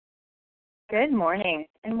Good morning,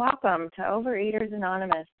 and welcome to Overeaters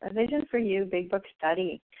Anonymous, a Vision for You Big Book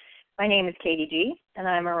study. My name is Katie G., and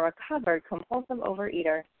I'm a recovered compulsive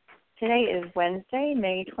overeater. Today is Wednesday,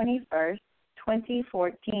 May 21st,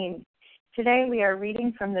 2014. Today we are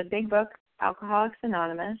reading from the Big Book, Alcoholics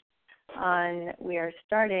Anonymous. We are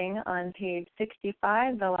starting on page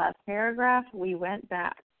 65, the last paragraph. We went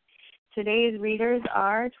back. Today's readers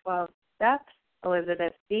are 12 Steps,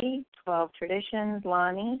 Elizabeth B., 12 Traditions,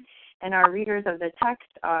 Lonnie, and our readers of the text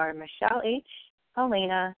are Michelle H.,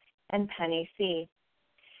 Helena, and Penny C.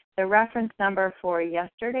 The reference number for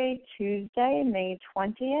yesterday, Tuesday, May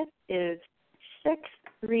 20th, is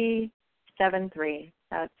 6373.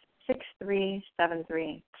 That's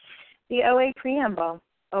 6373. The OA Preamble,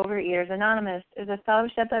 Overeaters Anonymous, is a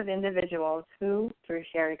fellowship of individuals who, through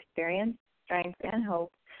shared experience, strength, and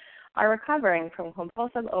hope, are recovering from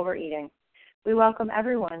compulsive overeating. We welcome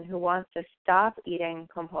everyone who wants to stop eating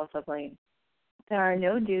compulsively. There are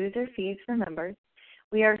no dues or fees for members.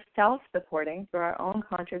 We are self-supporting through our own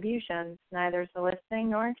contributions, neither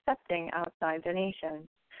soliciting nor accepting outside donations.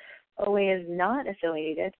 OA is not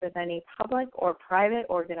affiliated with any public or private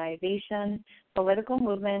organization, political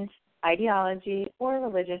movement, ideology, or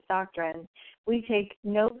religious doctrine. We take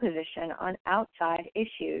no position on outside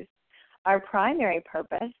issues. Our primary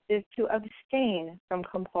purpose is to abstain from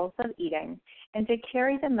compulsive eating and to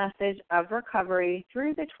carry the message of recovery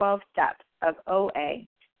through the 12 steps of OA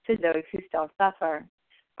to those who still suffer.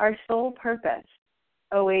 Our sole purpose,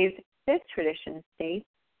 OA's fifth tradition states,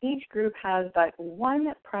 each group has but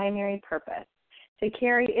one primary purpose, to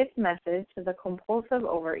carry its message to the compulsive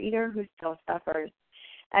overeater who still suffers.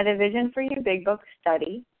 At a Vision for You Big Book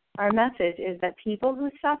study, our message is that people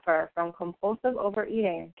who suffer from compulsive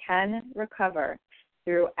overeating can recover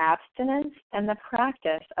through abstinence and the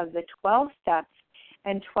practice of the 12 steps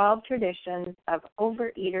and 12 traditions of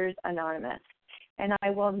Overeaters Anonymous. And I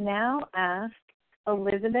will now ask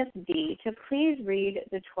Elizabeth D. to please read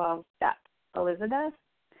the 12 steps. Elizabeth?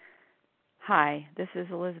 Hi, this is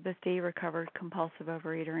Elizabeth D., recovered compulsive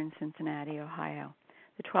overeater in Cincinnati, Ohio.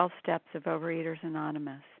 The 12 steps of Overeaters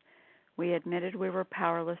Anonymous. We admitted we were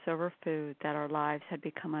powerless over food, that our lives had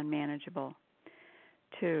become unmanageable.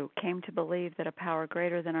 2, came to believe that a power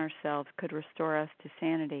greater than ourselves could restore us to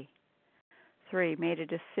sanity. 3, made a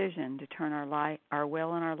decision to turn our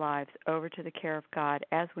will and our lives over to the care of God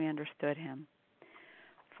as we understood Him.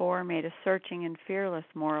 4, made a searching and fearless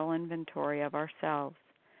moral inventory of ourselves.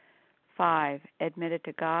 5, admitted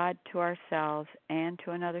to God, to ourselves, and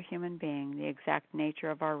to another human being the exact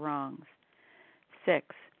nature of our wrongs. 6,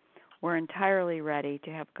 we're entirely ready to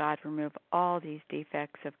have God remove all these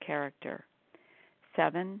defects of character.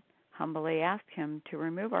 7, humbly asked Him to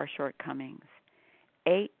remove our shortcomings.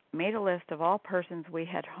 8, made a list of all persons we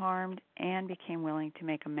had harmed and became willing to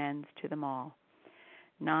make amends to them all.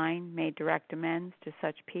 9, made direct amends to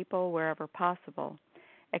such people wherever possible,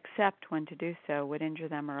 except when to do so would injure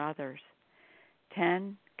them or others.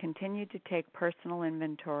 10, continued to take personal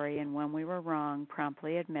inventory, and when we were wrong,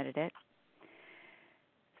 promptly admitted it.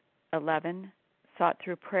 11, sought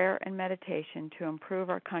through prayer and meditation to improve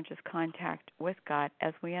our conscious contact with God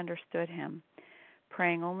as we understood Him,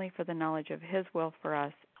 praying only for the knowledge of His will for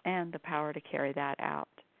us and the power to carry that out.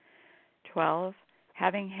 12,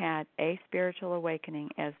 having had a spiritual awakening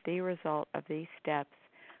as the result of these steps,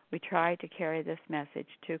 we tried to carry this message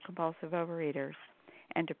to compulsive overeaters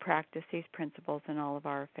and to practice these principles in all of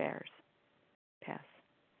our affairs. Pass.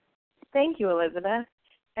 Thank you, Elizabeth.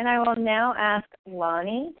 And I will now ask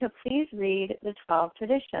Lonnie to please read the 12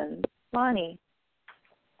 traditions. Lonnie.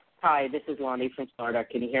 Hi, this is Lonnie from Florida.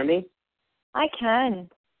 Can you hear me? I can.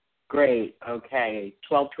 Great. Okay.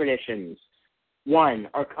 12 traditions. 1,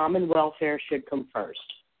 our common welfare should come first.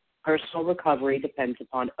 Personal recovery depends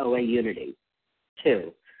upon OA unity.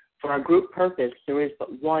 2, for our group purpose, there is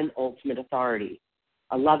but one ultimate authority,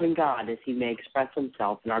 a loving God as He may express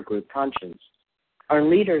Himself in our group conscience. Our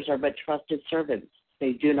leaders are but trusted servants.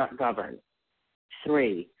 They do not govern.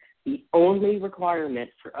 3, the only requirement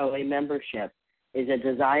for OA membership is a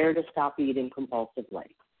desire to stop eating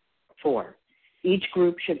compulsively. 4, each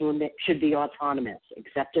group should be autonomous,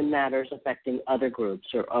 except in matters affecting other groups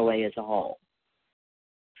or OA as a whole.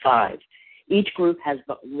 5, each group has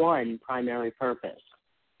but one primary purpose,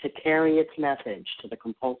 to carry its message to the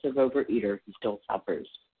compulsive overeater who still suffers.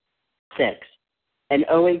 6, an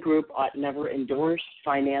OA group ought never endorse,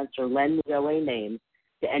 finance, or lend the OA name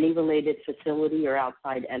to any related facility or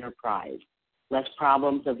outside enterprise, lest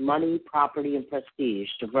problems of money, property, and prestige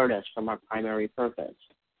divert us from our primary purpose.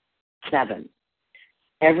 7,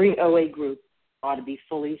 every OA group ought to be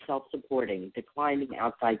fully self-supporting, declining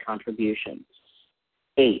outside contributions.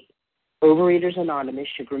 8, Overeaters Anonymous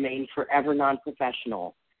should remain forever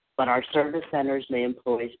non-professional, but our service centers may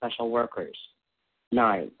employ special workers.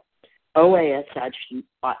 9. OA as such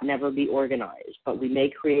ought never be organized, but we may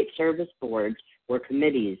create service boards or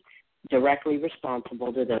committees directly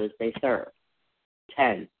responsible to those they serve.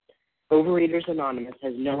 10. Overeaters Anonymous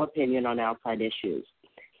has no opinion on outside issues.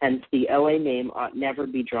 Hence, the OA name ought never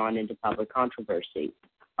be drawn into public controversy.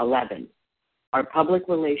 11. Our public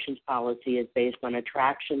relations policy is based on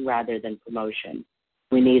attraction rather than promotion.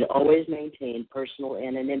 We need always maintain personal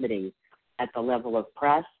anonymity at the level of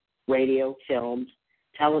press, radio, films,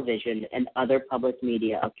 television, and other public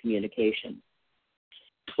media of communication.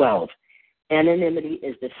 12. Anonymity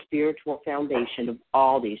is the spiritual foundation of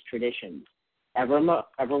all these traditions, ever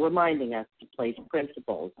reminding us to place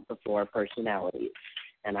principles before personalities.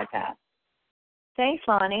 And I pass. Thanks,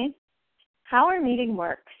 Lonnie. How our meeting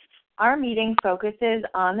works. Our meeting focuses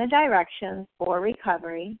on the directions for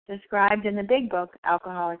recovery described in the big book,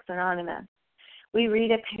 Alcoholics Anonymous. We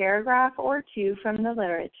read a paragraph or two from the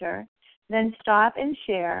literature, then stop and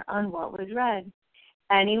share on what was read.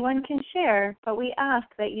 Anyone can share, but we ask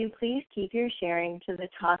that you please keep your sharing to the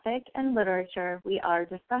topic and literature we are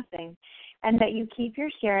discussing, and that you keep your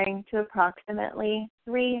sharing to approximately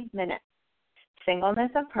 3 minutes. Singleness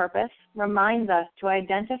of purpose reminds us to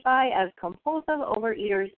identify as compulsive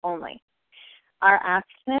overeaters only. Our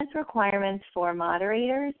abstinence requirements for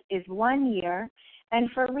moderators is 1 year, and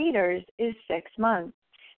for readers is 6 months.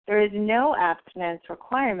 There is no abstinence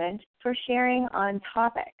requirement for sharing on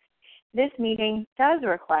topics. This meeting does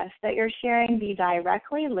request that your sharing be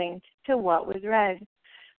directly linked to what was read.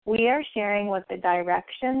 We are sharing what the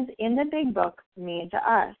directions in the big book mean to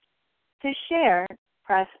us. To share,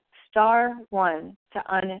 press star 1 to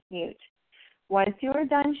unmute. Once you are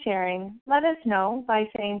done sharing, let us know by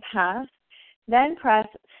saying pass, then press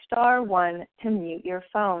star 1 to mute your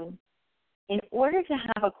phone. In order to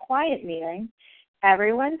have a quiet meeting,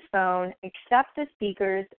 everyone's phone except the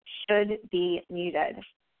speaker's should be muted.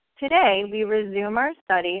 Today, we resume our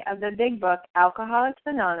study of the big book, Alcoholics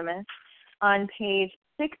Anonymous, on page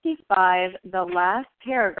 65, the last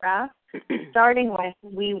paragraph, starting with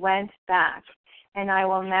 "We went back." And I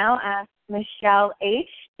will now ask Michelle H.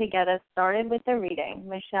 to get us started with the reading.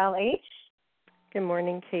 Michelle H. Good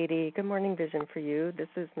morning, Katie. Good morning, Vision for You. This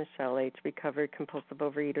is Michelle H., recovered compulsive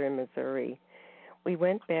overeater in Missouri. We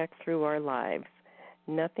went back through our lives.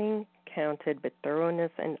 Nothing counted but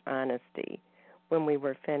thoroughness and honesty. When we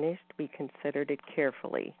were finished, we considered it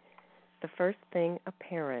carefully. The first thing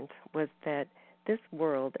apparent was that this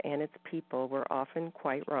world and its people were often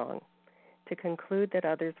quite wrong. To conclude that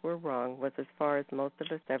others were wrong was as far as most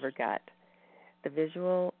of us ever got. The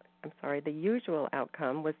usual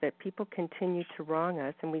outcome was that people continued to wrong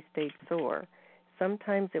us and we stayed sore.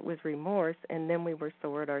 Sometimes it was remorse and then we were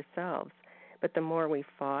sore at ourselves. But the more we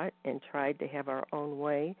fought and tried to have our own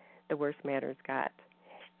way, the worse matters got.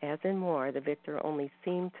 As in war, the victor only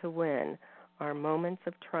seemed to win. Our moments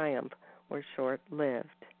of triumph were short-lived.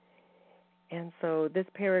 And so this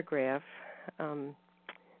paragraph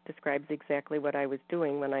describes exactly what I was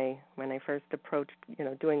doing when I first approached,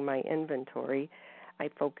 doing my inventory. I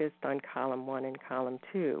focused on column 1 and column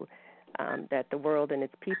 2, that the world and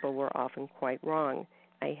its people were often quite wrong.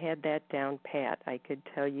 I had that down pat. I could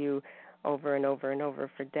tell you over and over and over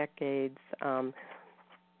for decades,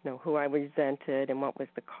 who I resented and what was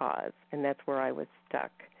the cause, and that's where I was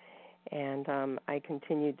stuck. And I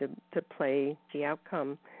continued to play the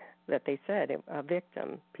outcome that they said, a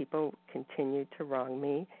victim. People continued to wrong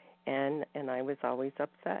me, and I was always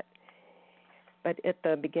upset. But at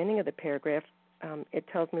the beginning of the paragraph, it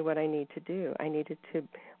tells me what I need to do. I needed to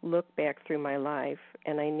look back through my life,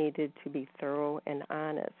 and I needed to be thorough and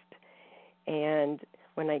honest. And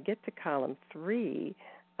when I get to column 3,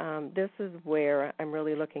 this is where I'm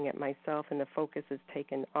really looking at myself, and the focus is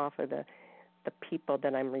taken off of the people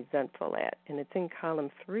that I'm resentful at. And it's in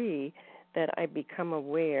column 3 that I become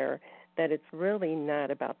aware that it's really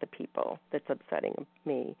not about the people that's upsetting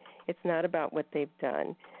me. It's not about what they've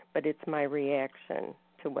done, but it's my reaction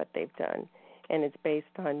to what they've done. And it's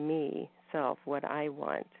based on me, self, what I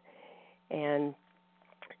want. And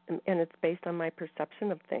it's based on my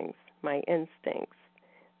perception of things, my instincts,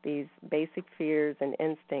 these basic fears and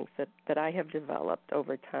instincts that I have developed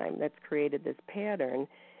over time that's created this pattern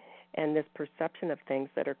and this perception of things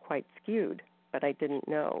that are quite skewed. But I didn't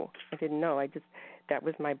know. That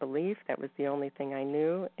was my belief. That was the only thing I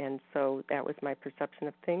knew. And so that was my perception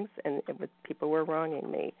of things, and people were wronging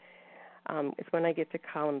me. It's when I get to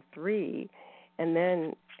column 3, and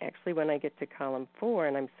then actually when I get to column 4,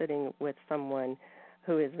 and I'm sitting with someone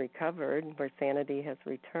who is recovered, where sanity has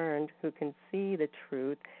returned, who can see the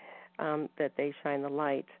truth, that they shine the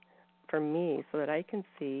light for me so that I can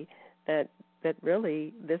see that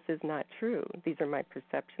really this is not true. These are my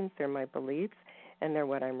perceptions, they're my beliefs, and they're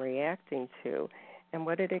what I'm reacting to. And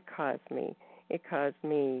what did it cause me? It caused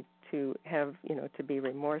me to have, to be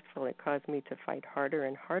remorseful. It caused me to fight harder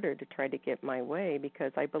and harder to try to get my way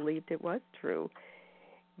because I believed it was true.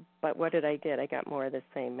 But what did I get? I got more of the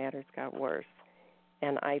same. Matters got worse.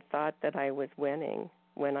 And I thought that I was winning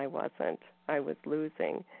when I wasn't. I was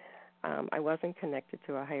losing. I wasn't connected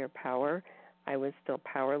to a higher power. I was still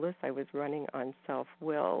powerless. I was running on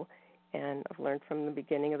self-will. And I've learned from the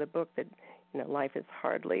beginning of the book that, life is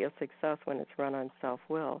hardly a success when it's run on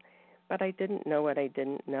self-will. But I didn't know what I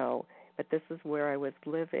didn't know. But this is where I was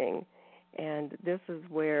living. And this is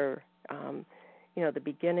where, the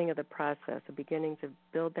beginning of the process, the beginning to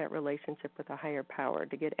build that relationship with a higher power,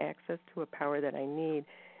 to get access to a power that I need,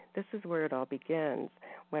 this is where it all begins,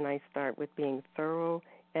 when I start with being thorough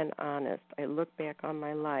and honest. I look back on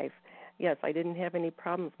my life. Yes, I didn't have any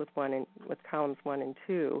problems with columns 1 and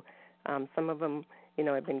 2. Some of them,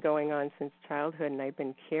 have been going on since childhood, and I've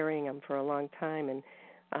been carrying them for a long time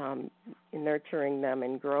and nurturing them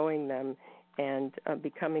and growing them and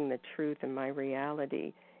becoming the truth in my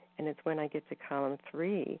reality. And it's when I get to column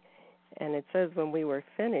 3, and it says when we were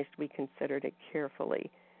finished, we considered it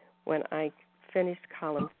carefully. When I finished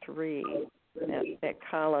column 3, that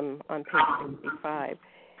column on page 65,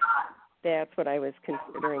 that's what I was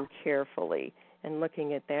considering carefully and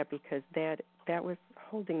looking at that because that was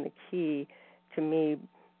holding the key to me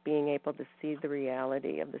being able to see the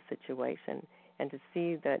reality of the situation and to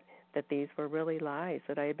see that these were really lies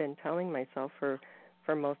that I had been telling myself for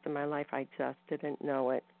most of my life. I just didn't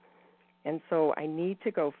know it. And so I need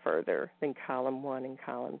to go further than column 1 and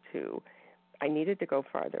column 2. I needed to go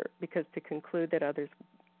farther because to conclude that others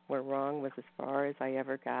were wrong was as far as I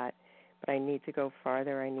ever got. But I need to go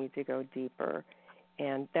farther. I need to go deeper.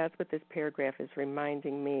 And that's what this paragraph is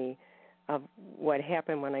reminding me of what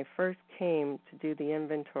happened when I first came to do the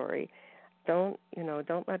inventory. Don't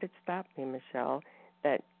let it stop me, Michelle,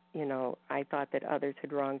 that, I thought that others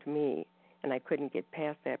had wronged me and I couldn't get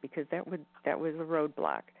past that because that was a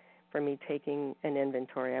roadblock for me taking an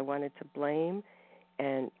inventory. I wanted to blame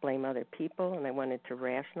other people, and I wanted to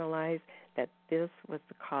rationalize that this was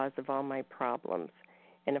the cause of all my problems.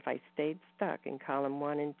 And if I stayed stuck in column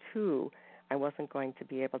 1 and 2, I wasn't going to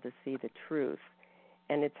be able to see the truth.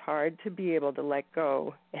 And it's hard to be able to let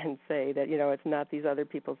go and say that, it's not these other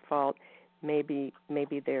people's fault. Maybe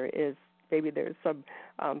there's some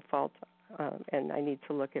fault, and I need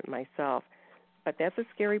to look at myself. But that's a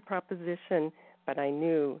scary proposition. But I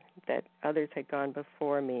knew that others had gone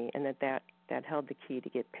before me and that held the key to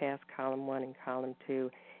get past column 1 and column 2,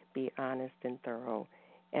 be honest and thorough.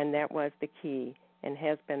 And that was the key and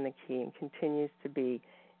has been the key and continues to be,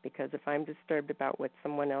 because if I'm disturbed about what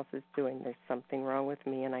someone else is doing, there's something wrong with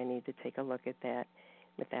me and I need to take a look at that.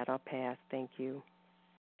 With that, I'll pass. Thank you.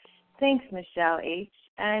 Thanks, Michelle H.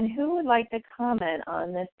 And who would like to comment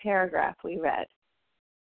on this paragraph we read?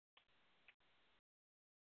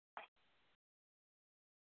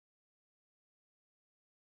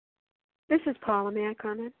 This is Paula. May I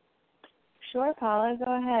comment? Sure, Paula.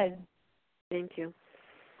 Go ahead. Thank you.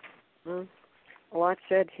 Well, a lot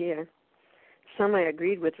said here. Some I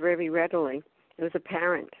agreed with very readily. It was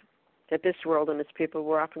apparent that this world and its people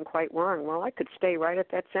were often quite wrong. Well, I could stay right at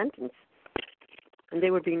that sentence, and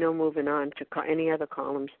there would be no moving on to any other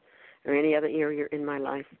columns or any other area in my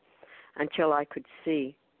life until I could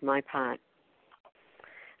see my part.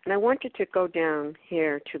 And I wanted to go down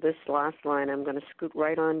here to this last line. I'm going to scoot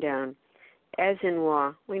right on down. As in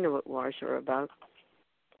war, we know what wars are about.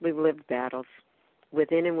 We've lived battles,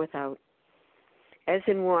 within and without. As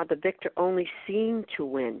in war, the victor only seemed to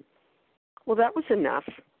win. Well, that was enough.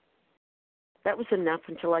 That was enough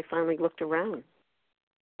until I finally looked around.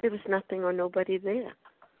 There was nothing or nobody there.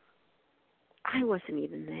 I wasn't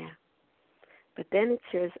even there. But then it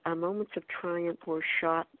says, our moments of triumph were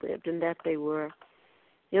short-lived, and that they were.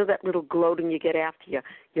 You know that little gloating you get after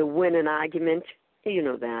you win an argument? You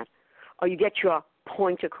know that. Or you get your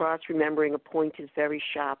point across, remembering a point is very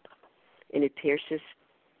sharp and it pierces.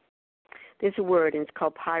 There's a word, and it's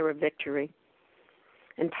called pyrovictory.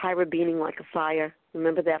 And pyro being like a fire.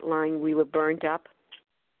 Remember that line, we were burned up?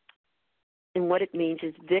 And what it means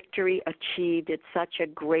is victory achieved at such a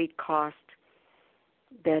great cost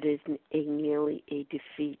that is nearly a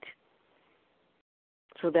defeat.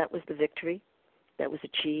 So that was the victory that was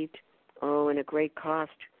achieved. Oh, and a great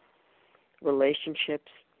cost.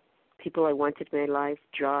 Relationships, people I wanted in my life,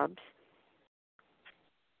 jobs.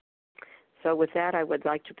 So with that, I would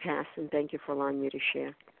like to pass, and thank you for allowing me to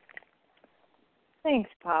share. Thanks,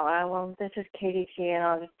 Paula. Well, this is Katie T, and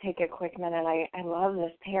I'll just take a quick minute. I love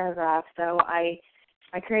this paragraph. So I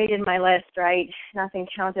created my list, right? Nothing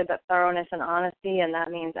counted but thoroughness and honesty, and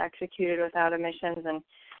that means executed without omissions. And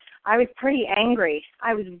I was pretty angry.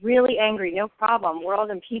 I was really angry, no problem.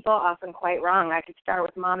 World and people often quite wrong. I could start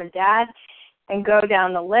with mom and dad and go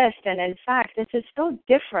down the list. And in fact, this is so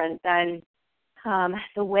different than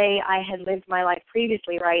the way I had lived my life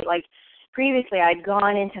previously, right? Like previously I'd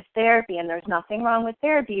gone into therapy, and there's nothing wrong with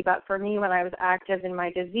therapy, but for me when I was active in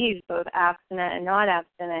my disease, both abstinent and not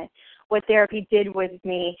abstinent, what therapy did with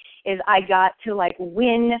me is I got to like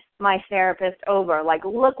win my therapist over. Like,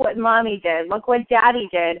 look what mommy did. Look what daddy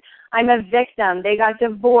did. I'm a victim. They got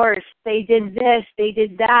divorced. They did this. They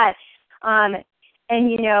did that. And,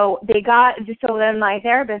 you know, so then my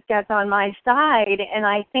therapist gets on my side, and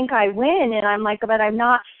I think I win, and I'm like, but I'm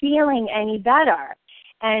not feeling any better.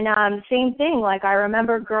 And same thing, like I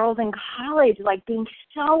remember girls in college, like being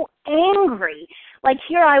so angry. Like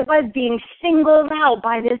here I was being singled out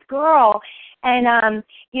by this girl, and,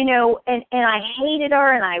 you know, and I hated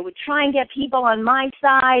her, and I would try and get people on my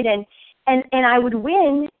side, and I would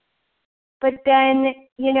win. But then,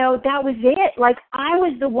 you know, that was it. Like, I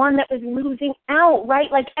was the one that was losing out,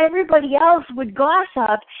 right? Like, everybody else would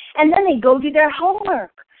gossip, and then they'd go do their homework.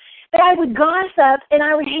 But I would gossip, and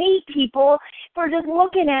I would hate people for just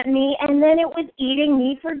looking at me, and then it was eating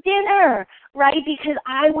me for dinner, right? Because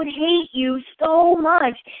I would hate you so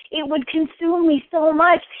much. It would consume me so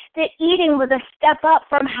much that eating was a step up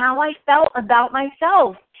from how I felt about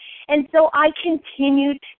myself. And so I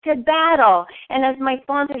continued to battle. And as my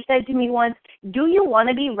sponsor said to me once, do you want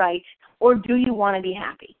to be right or do you want to be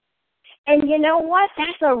happy? And you know what?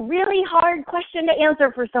 That's a really hard question to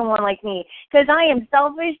answer for someone like me, because I am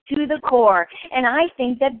selfish to the core. And I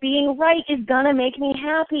think that being right is going to make me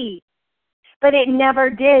happy. But it never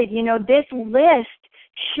did. You know, this list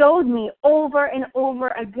showed me over and over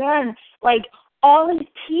again, like, all these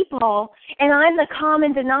people, and I'm the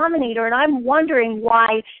common denominator, and I'm wondering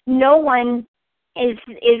why no one is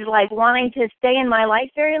like wanting to stay in my life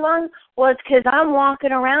very long. Well, it's because I'm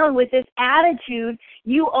walking around with this attitude,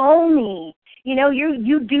 you owe me. You know,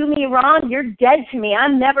 you do me wrong, you're dead to me.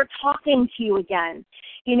 I'm never talking to you again.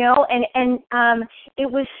 You know, and it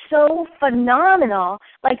was so phenomenal.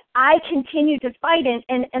 Like, I continued to fight,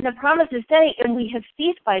 and the promises say, and we have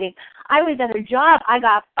ceased fighting. I was at a job. I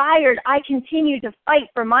got fired. I continued to fight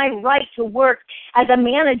for my right to work as a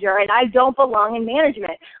manager, and I don't belong in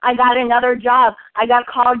management. I got another job. I got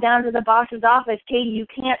called down to the boss's office. Katie, you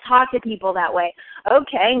can't talk to people that way.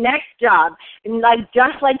 Okay, next job. And like,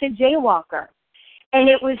 just like the jaywalker. And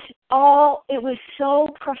it was so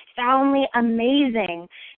profoundly amazing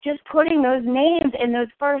just putting those names in those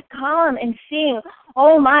first column and seeing,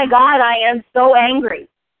 oh my God, I am so angry,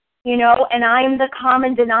 you know, and I'm the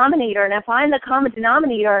common denominator. And if I'm the common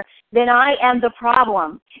denominator, then I am the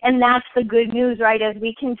problem. And that's the good news, right? As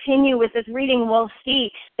we continue with this reading, we'll see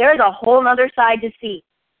there's a whole other side to see,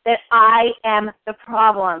 that I am the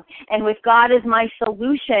problem. And with God as my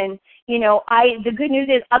solution, you know, the good news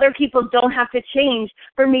is other people don't have to change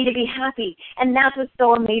for me to be happy. And that's what's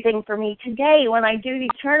so amazing for me today when I do these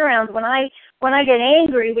turnarounds, when I get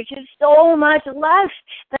angry, which is so much less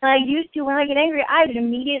than I used to when I get angry. I have an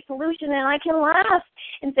immediate solution, and I can laugh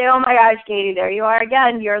and say, oh my gosh, Katie, there you are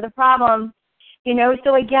again. You're the problem. You know,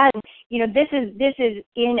 so again, you know, this is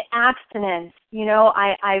in abstinence. You know,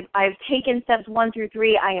 I've taken steps 1 through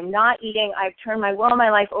 3. I am not eating. I've turned my will and my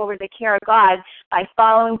life over to the care of God by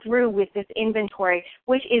following through with this inventory,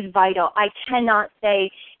 which is vital. I cannot say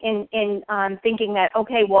in thinking that,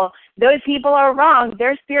 okay, well, those people are wrong.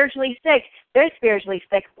 They're spiritually sick. They're spiritually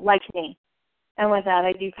sick like me. And with that,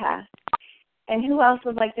 I do pass. And who else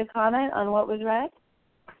would like to comment on what was read?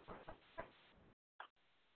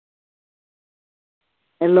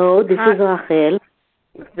 Hello, this is Rachel.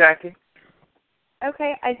 Jackie.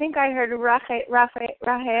 Okay, I think I heard Rachel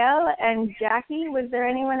and Jackie. Was there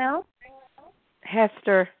anyone else?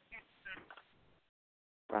 Hester.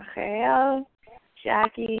 Rachel,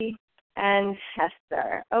 Jackie, and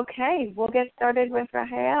Hester. Okay, we'll get started with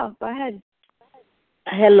Rachel. Go ahead.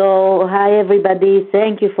 Hello. Hi, everybody.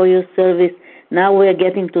 Thank you for your service. Now we're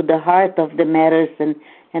getting to the heart of the matters, and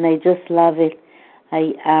I just love it.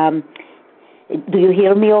 Do you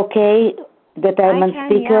hear me okay, that I'm on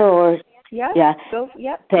speaker? Yeah. Or yeah. Go,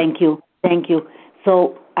 yep. Thank you.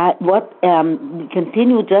 So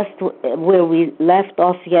continue just where we left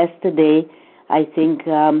off yesterday. I think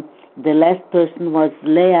the last person was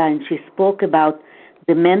Leah, and she spoke about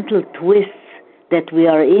the mental twists that we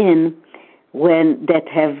are in that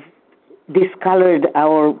have discolored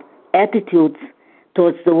our attitudes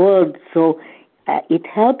towards the world. So it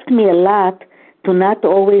helped me a lot to not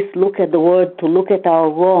always look at the world, to look at our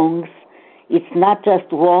wrongs. It's not just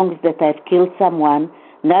wrongs that I've killed someone,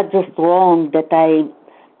 not just wrong that I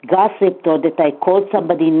gossiped or that I called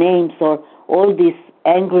somebody names or all this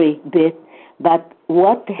angry bit, but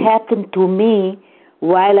what happened to me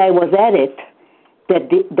while I was at it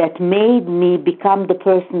that made me become the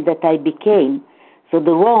person that I became. So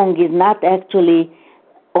the wrong is not actually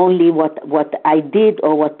only what I did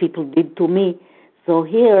or what people did to me. So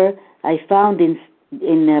here I found in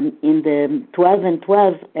the 12 and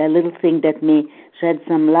 12 a little thing that may shed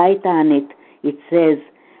some light on it. It says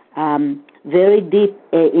very deep.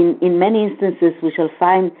 In many instances, we shall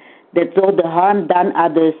find that though the harm done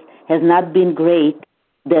others has not been great,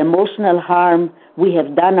 the emotional harm we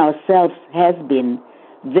have done ourselves has been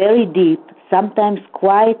very deep, sometimes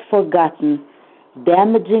quite forgotten.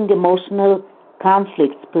 Damaging emotional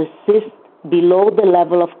conflicts persist below the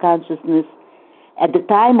level of consciousness. At the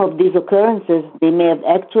time of these occurrences, they may have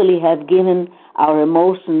actually have given our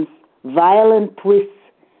emotions violent twists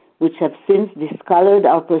which have since discolored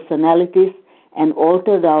our personalities and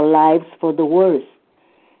altered our lives for the worse.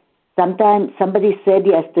 Sometimes somebody said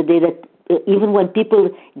yesterday that even when people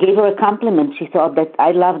gave her a compliment, she thought that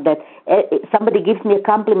I love that. Somebody gives me a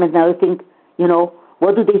compliment, and I think,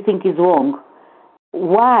 what do they think is wrong?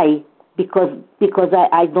 Why? Because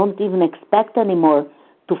I don't even expect anymore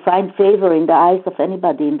to find favor in the eyes of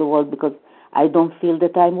anybody in the world, because I don't feel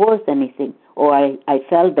that I'm worth anything, or I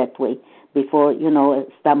felt that way before,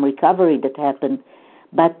 some recovery that happened.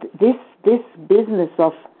 But this business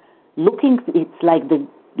of looking, it's like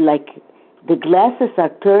the glasses are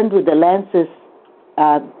turned with the lenses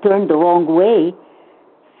turned the wrong way,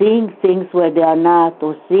 seeing things where they are not,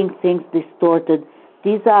 or seeing things distorted.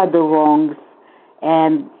 These are the wrongs.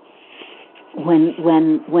 And when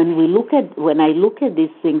I look at these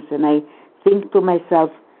things and I think to myself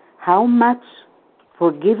how much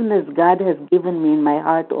forgiveness God has given me in my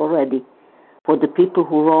heart already for the people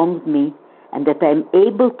who wronged me, and that I'm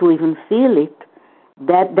able to even feel it,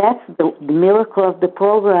 that's the miracle of the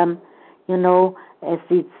program. As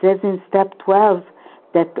it says in step 12,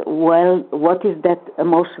 that, what is that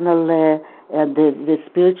emotional, the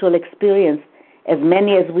spiritual experience? As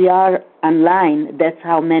many as we are online, that's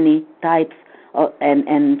how many types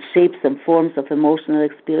and shapes and forms of emotional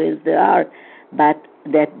experience there are. But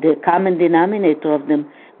that the common denominator of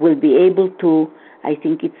them will be able to, I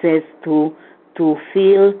think it says, to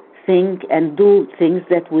feel, think, and do things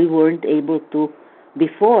that we weren't able to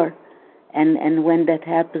before. And when that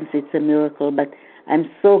happens, it's a miracle. But I'm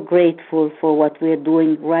so grateful for what we're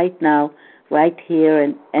doing right now, right here,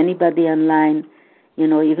 and anybody online,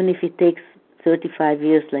 even if it takes 35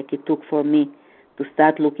 years like it took for me to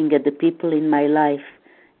start looking at the people in my life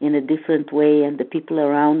in a different way, and the people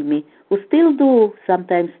around me who still do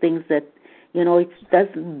sometimes things that, it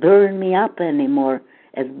doesn't burn me up anymore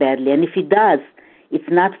as badly. And if it does, it's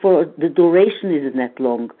not for, the duration isn't that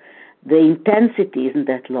long. The intensity isn't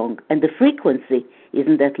that long, and the frequency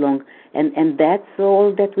isn't that long, and that's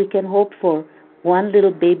all that we can hope for, one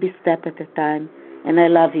little baby step at a time. And I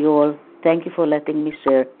love you all. Thank you for letting me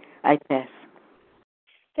share. I pass.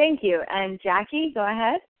 Thank you. And Jackie, go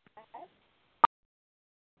ahead.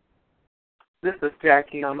 This is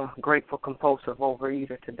Jackie. I'm a grateful compulsive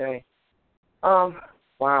overeater today.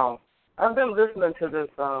 Wow. I've been listening to this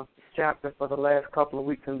chapter for the last couple of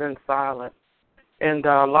weeks and been silent. And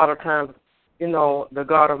a lot of times, the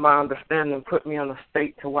God of my understanding put me in a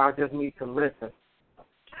state to where I just need to listen.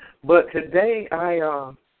 But today,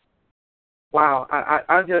 I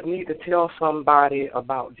just need to tell somebody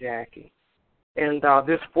about Jackie. And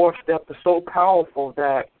this fourth step is so powerful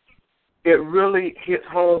that it really hits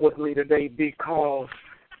home with me today because,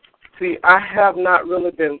 see, I have not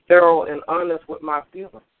really been thorough and honest with my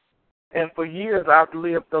feelings. And for years, I've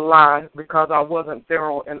lived a lie because I wasn't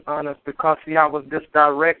thorough and honest. Because, see, I was this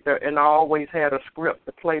director, and I always had a script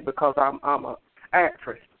to play because I'm an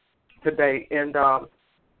actress today. And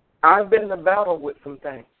I've been in a battle with some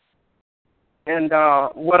things. And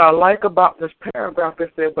what I like about this paragraph is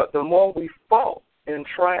that, but the more we fought and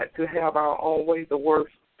tried to have our own way, the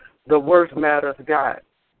worse matters got.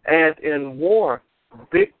 As in war,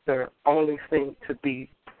 victor only seemed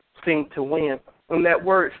to win. And that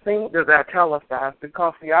word seemed is italicized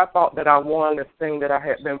because, see, I thought that I won this thing that I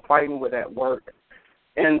had been fighting with at work.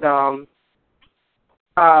 And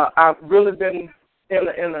I've really been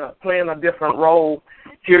playing a different role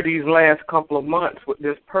here these last couple of months with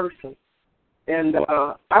this person. And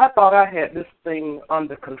I thought I had this thing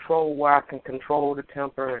under control where I can control the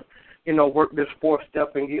temper and, work this fourth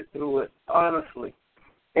step and get through it honestly.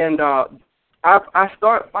 And I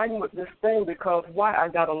start fighting with this thing because why? I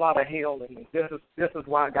got a lot of hell in me. This is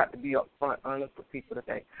why I got to be upfront, honest with people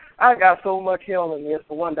today. I got so much hell in me. It's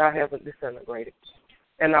the one that I haven't disintegrated.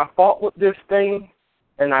 And I fought with this thing,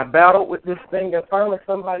 and I battled with this thing, and finally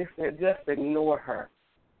somebody said, just ignore her.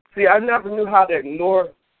 See, I never knew how to ignore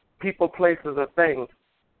people, places, or things.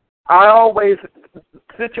 I always,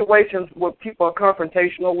 situations where people are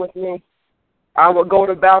confrontational with me, I would go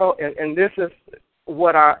to battle, and this is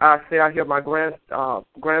what I say. I hear my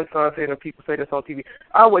grandson say, and people say this on TV.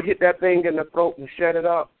 I would hit that thing in the throat and shut it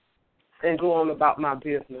up and go on about my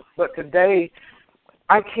business. But today,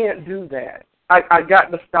 I can't do that. I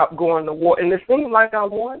got to stop going to war. And it seemed like I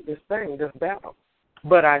won this battle,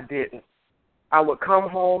 but I didn't. I would come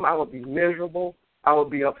home, I would be miserable, I would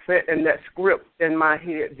be upset, and that script in my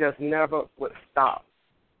head just never would stop.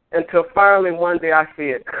 Until finally one day I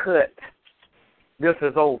said, cut, this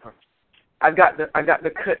is over. I got to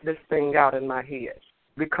cut this thing out in my head,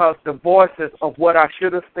 because the voices of what I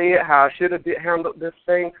should have said, how I should have handled this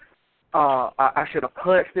thing, I should have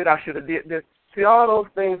punched it, I should have did this. See, all those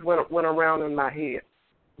things went around in my head.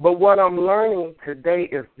 But what I'm learning today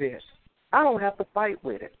is this. I don't have to fight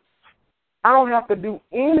with it. I don't have to do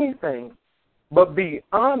anything but be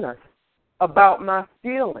honest about my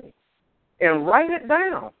feelings and write it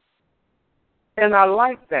down. And I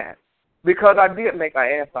like that, because I did make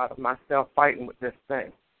an ass out of myself fighting with this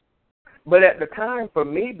thing. But at the time, for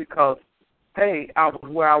me, because, hey, I was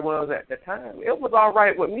where I was at the time, it was all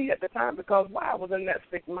right with me at the time because, I was in that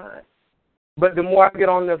sick mind. But the more I get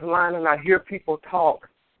on this line and I hear people talk,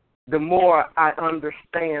 the more I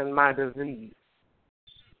understand my disease.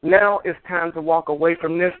 Now it's time to walk away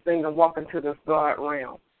from this thing and walk into this God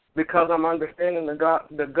realm, because I'm understanding the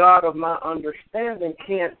God of my understanding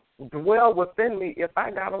can't dwell within me if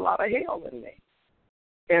I got a lot of hell in me.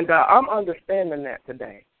 And I'm understanding that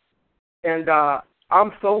today. And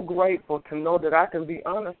I'm so grateful to know that I can be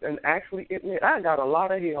honest and actually admit I got a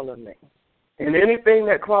lot of hell in me. And anything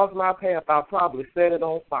that crossed my path, I'll probably set it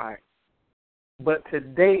on fire. But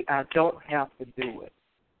today, I don't have to do it.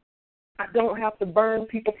 I don't have to burn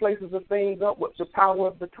people, places, and things up with the power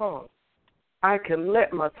of the tongue. I can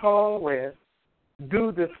let my tongue rest,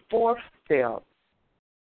 do this fourth step,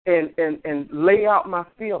 and lay out my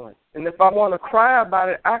feelings. And if I want to cry about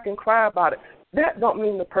it, I can cry about it. That don't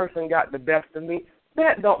mean the person got the best of me.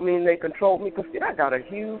 That don't mean they control me, because, see, I got a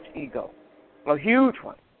huge ego, a huge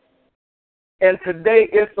one. And today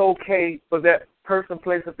it's okay for that person,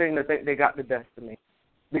 place, or thing to think they got the best of me.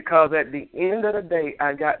 Because at the end of the day,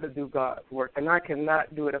 I got to do God's work. And I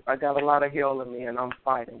cannot do it if I got a lot of hell in me and I'm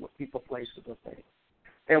fighting with people, places, or things.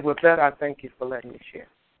 And with that, I thank you for letting me share.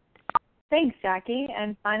 Thanks, Jackie.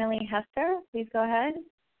 And finally, Hester, please go ahead.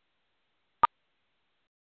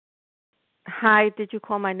 Hi, did you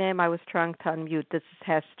call my name? I was trying to unmute. This is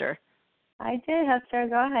Hester. I did, Hester.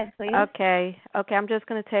 Go ahead, please. Okay, I'm just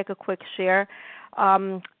going to take a quick share.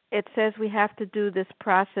 It says we have to do this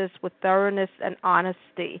process with thoroughness and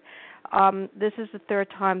honesty. This is the third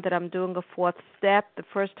time that I'm doing a fourth step. The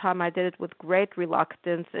first time I did it with great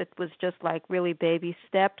reluctance. It was just like really baby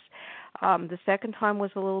steps. The second time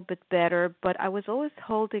was a little bit better, but I was always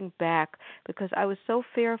holding back because I was so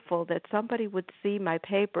fearful that somebody would see my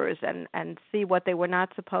papers and see what they were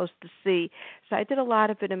not supposed to see. So I did a lot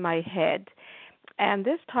of it in my head. And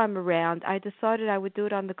this time around, I decided I would do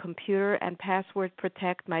it on the computer and password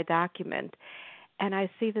protect my document. And I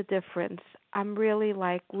see the difference. I'm really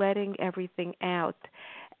like letting everything out.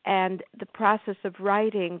 And the process of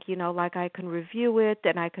writing, like I can review it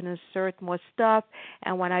and I can insert more stuff.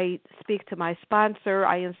 And when I speak to my sponsor,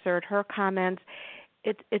 I insert her comments.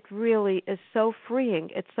 It really is so freeing.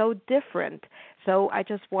 It's so different. So I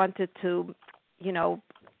just wanted to,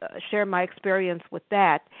 share my experience with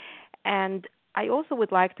that. And I also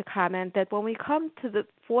would like to comment that when we come to the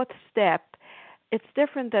fourth step, it's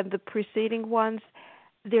different than the preceding ones.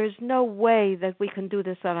 There's no way that we can do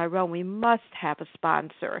this on our own. We must have a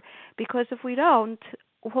sponsor, because if we don't,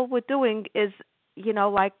 what we're doing is,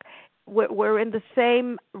 like we're in the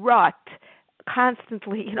same rut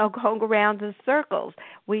constantly, going around in circles.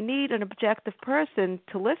 We need an objective person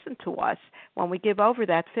to listen to us when we give over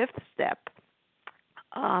that fifth step.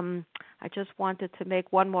 I just wanted to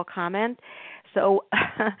make one more comment. So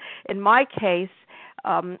in my case,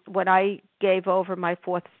 when I gave over my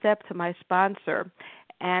fourth step to my sponsor,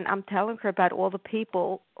 and I'm telling her about all the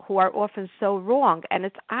people who are often so wrong, and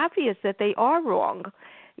it's obvious that they are wrong.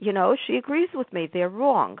 She agrees with me, they're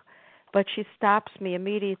wrong. But she stops me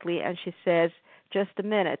immediately and she says, just a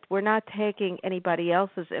minute, we're not taking anybody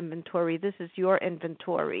else's inventory. This is your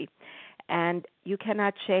inventory. And you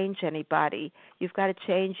cannot change anybody. You've got to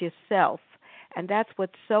change yourself. And that's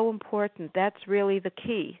what's so important. That's really the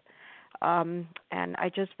key. And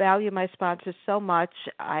I just value my sponsors so much.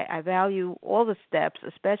 I value all the steps,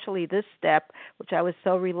 especially this step, which I was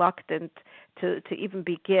so reluctant to even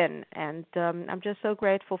begin. And I'm just so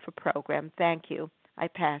grateful for program. Thank you. I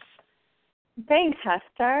pass. Thanks,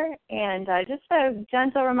 Hester. And just a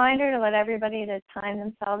gentle reminder to let everybody to time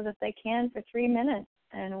themselves if they can for 3 minutes.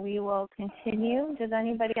 And we will continue. Does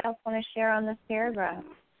anybody else want to share on this paragraph?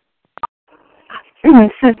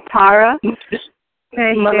 This is Tara.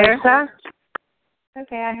 Melissa?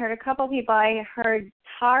 Okay, I heard a couple people. I heard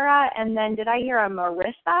Tara, and then did I hear a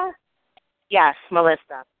Marissa? Yes,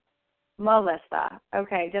 Melissa. Melissa.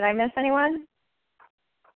 Okay, did I miss anyone?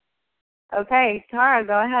 Okay, Tara,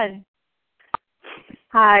 go ahead.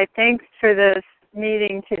 Hi, thanks for this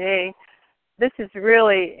meeting today. This is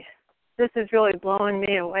really blowing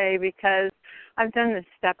me away because I've done the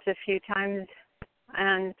steps a few times,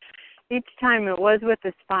 and each time it was with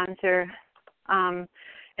a sponsor, and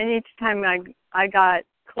each time I got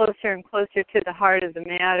closer and closer to the heart of the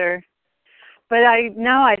matter. But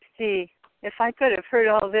now I see, if I could have heard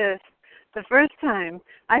all this the first time,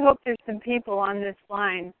 I hope there's some people on this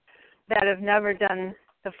line that have never done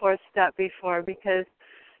the 4th step before, because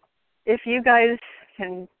if you guys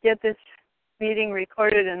can get this meeting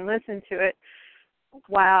recorded and listen to it,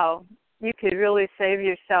 wow, you could really save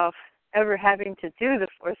yourself ever having to do the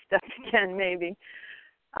 4th step again, maybe.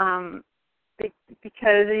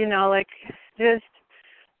 Because, like, just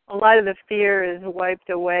a lot of the fear is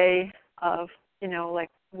wiped away of,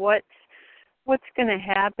 like, what's going to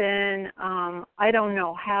happen. I don't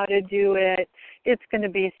know how to do it. It's going to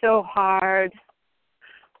be so hard.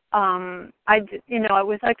 It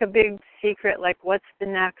was like a big secret, like, what's the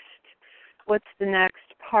next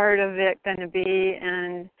part of it going to be?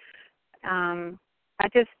 And I'm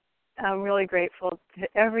really grateful to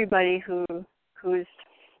everybody who's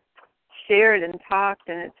shared and talked,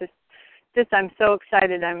 and it's just I'm so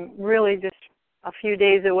excited. I'm really just a few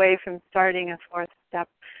days away from starting a 4th step,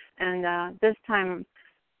 and this time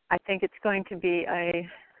I think it's going to be a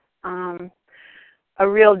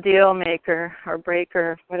real deal maker or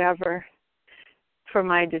breaker, whatever, for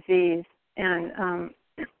my disease. And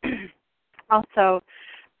also,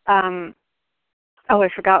 I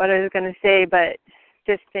forgot what I was going to say, but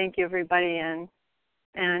just thank you, everybody, and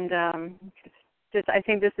I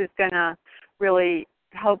think this is going to really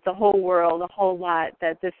help the whole world a whole lot,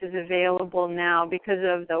 that this is available now because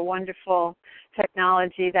of the wonderful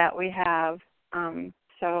technology that we have.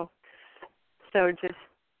 So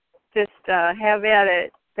just have at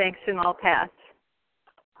it. Thanks, and I'll pass.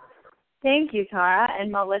 Thank you, Tara.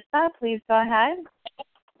 And Melissa, please go ahead.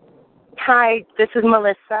 Hi, this is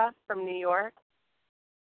Melissa from New York.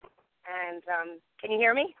 And can you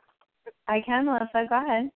hear me? I can, Melissa. Go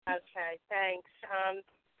ahead. Okay, thanks. I'm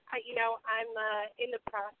in the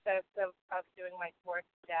process of doing my 4th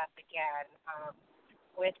step again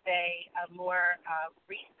with a more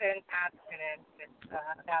recent abstinence. It's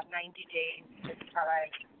about 90 days this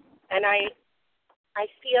time. And I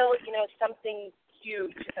feel, something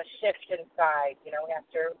huge, a shift inside,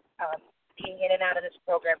 after being in and out of this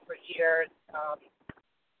program for years.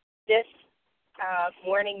 This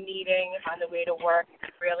morning meeting on the way to work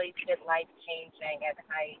really been life-changing. And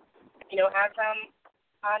as I'm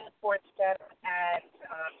on the 4th step and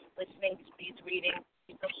listening to these readings,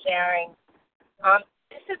 people sharing,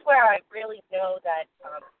 this is where I really know that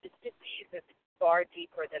this disease is far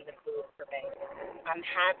deeper than the food for me. I'm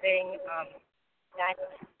having that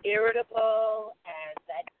irritable and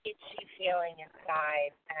that itchy feeling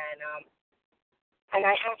inside, and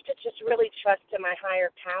I have to just really trust in my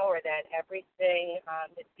higher power that everything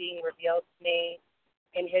is being revealed to me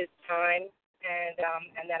in His time,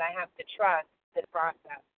 and that I have to trust the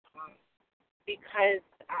process. Because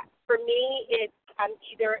for me, I'm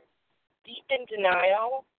either deep in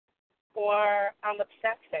denial or I'm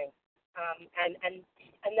obsessing.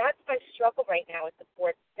 And that's my struggle right now with the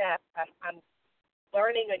 4th step. I'm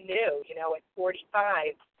learning anew, at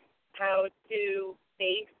 45, how to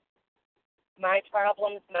face my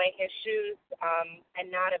problems, my issues,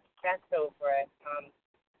 and not obsess over it.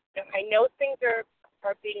 I know things are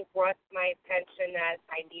being brought to my attention that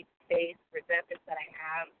I need space, resentment that I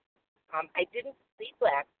have. I didn't sleep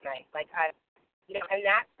last night. And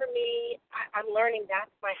that for me, I'm learning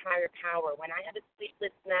that's my higher power. When I have a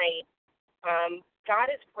sleepless night,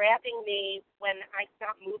 God is grabbing me when I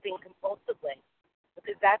stop moving compulsively,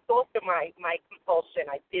 because that's also my compulsion.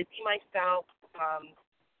 I busy myself,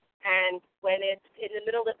 and when it's in the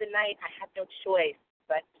middle of the night, I have no choice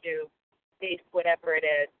but to face whatever it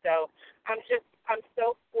is. So I'm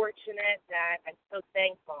so fortunate that I'm so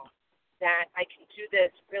thankful that I can do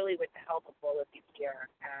this really with the help of all of you here.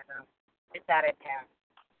 And with that, I pass.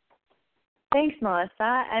 Thanks,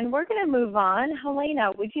 Melissa. And we're going to move on.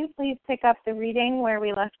 Helena, would you please pick up the reading where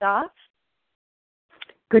we left off?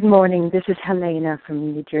 Good morning. This is Helena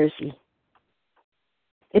from New Jersey.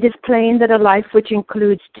 It is plain that a life which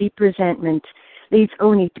includes deep resentment leads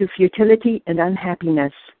only to futility and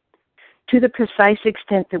unhappiness. To the precise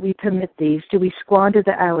extent that we permit these, do we squander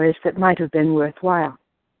the hours that might have been worthwhile.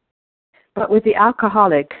 But with the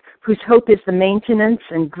alcoholic, whose hope is the maintenance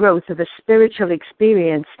and growth of a spiritual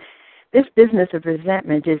experience, this business of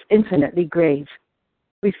resentment is infinitely grave.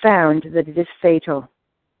 We found that it is fatal.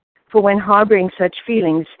 For when harboring such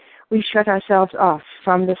feelings, we shut ourselves off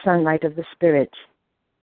from the sunlight of the Spirit.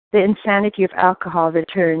 The insanity of alcohol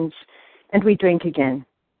returns, and we drink again.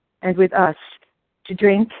 And with us, to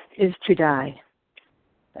drink is to die.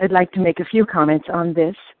 I'd like to make a few comments on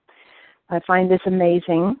this. I find this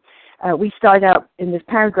amazing. We start out in this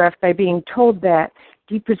paragraph by being told that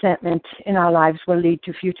deep resentment in our lives will lead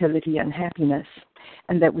to futility and unhappiness,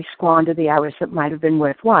 and that we squander the hours that might have been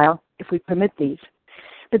worthwhile if we permit these.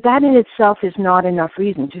 But that in itself is not enough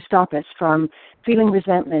reason to stop us from feeling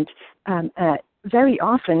resentment. Very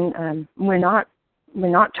often, we're not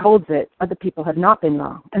told that other people have not been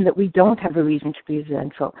wrong and that we don't have a reason to be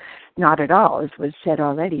resentful. Not at all, as was said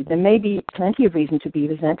already. There may be plenty of reason to be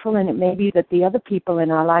resentful, and it may be that the other people in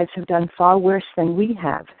our lives have done far worse than we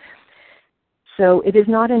have. So it is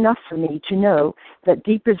not enough for me to know that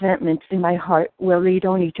deep resentment in my heart will lead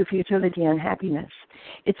only to futility and unhappiness.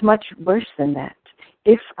 It's much worse than that.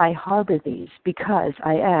 If I harbor these because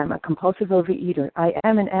I am a compulsive overeater, I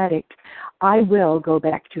am an addict, I will go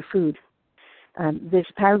back to food. This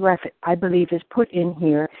paragraph, I believe, is put in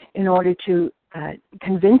here in order to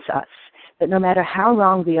convince us that no matter how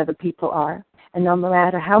wrong the other people are, and no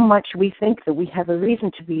matter how much we think that we have a reason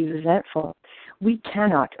to be resentful, we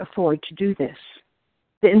cannot afford to do this.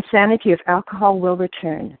 The insanity of alcohol will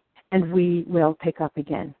return, and we will pick up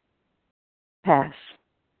again. Pass.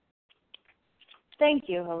 Thank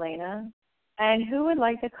you, Helena. And who would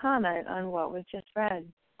like to comment on what was just read?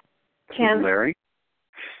 Kim. Larry.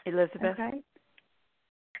 Elizabeth. Okay.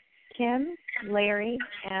 Kim, Larry,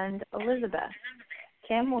 and Elizabeth.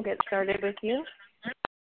 Kim, we'll get started with you.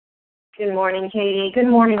 Good morning, Katie. Good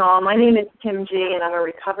morning, all. My name is Kim G., and I'm a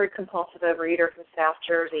recovered compulsive overeater from South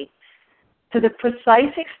Jersey. To the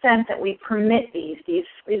precise extent that we permit these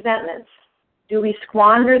resentments, do we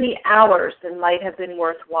squander the hours that might have been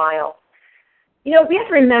worthwhile? You know, we have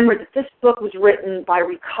to remember that this book was written by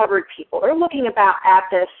recovered people. They're looking at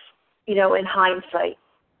this, in hindsight.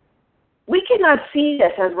 We cannot see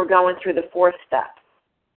this as we're going through the fourth step.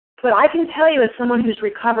 But I can tell you, as someone who's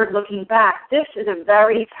recovered looking back, this is a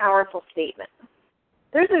very powerful statement.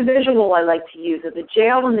 There's a visual I like to use of the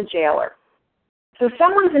jail and the jailer. So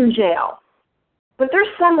someone's in jail, but there's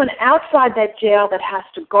someone outside that jail that has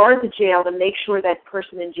to guard the jail to make sure that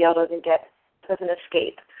person in jail doesn't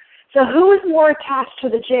escape. So who is more attached to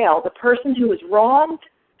the jail, the person who was wronged,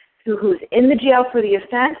 who's in the jail for the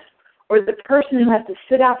offense, or the person who has to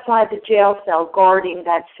sit outside the jail cell guarding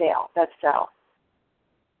that cell?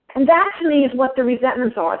 And that, to me, is what the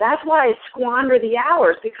resentments are. That's why I squander the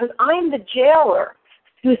hours, because I'm the jailer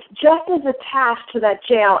who's just as attached to that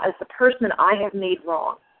jail as the person I have made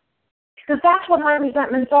wrong. Because that's what my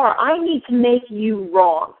resentments are. I need to make you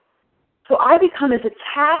wrong. So I become as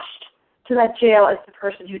attached to that jail as the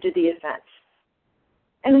person who did the offense.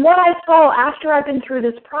 And what I saw after I've been through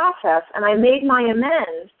this process and I made my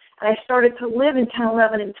amends and I started to live in 10,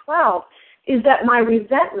 11, and 12 is that my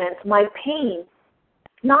resentment, my pain,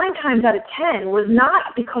 9 times out of 10 was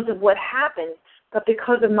not because of what happened, but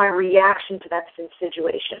because of my reaction to that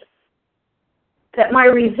situation. That my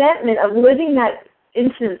resentment of living that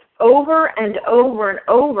instance over and over and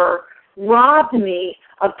over robbed me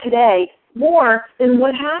of today more than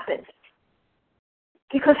what happened.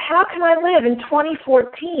 Because how can I live in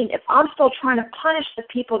 2014 if I'm still trying to punish the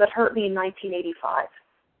people that hurt me in 1985?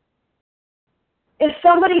 If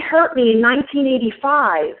somebody hurt me in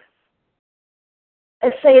 1985,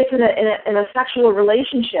 let's say it's in a sexual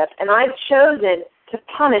relationship, and I've chosen to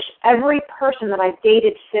punish every person that I've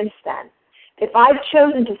dated since then, if I've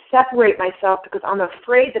chosen to separate myself because I'm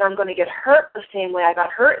afraid that I'm going to get hurt the same way I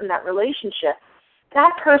got hurt in that relationship,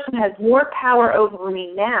 that person has more power over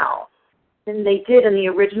me now than they did in the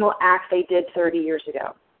original act they did 30 years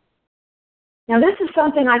ago. Now, this is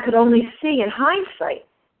something I could only see in hindsight,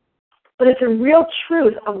 but it's a real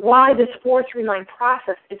truth of why this 439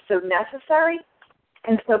 process is so necessary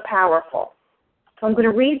and so powerful. So I'm going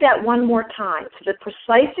to read that one more time. To the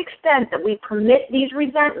precise extent that we permit these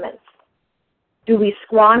resentments, Do we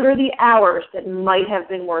squander the hours that might have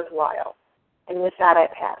been worthwhile? And with that, I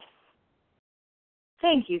pass.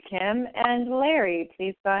 Thank you, Kim. And Larry,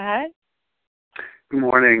 please go ahead. Good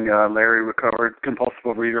morning, Larry, recovered compulsive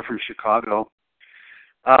overeater from Chicago.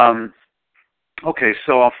 Okay,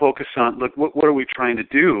 so I'll focus on, look, what are we trying to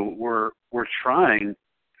do? We're trying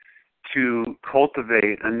to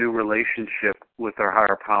cultivate a new relationship with our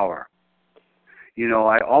higher power. You know,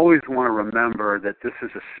 I always want to remember that this is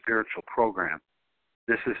a spiritual program.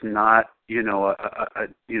 This is not,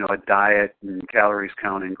 a diet and calories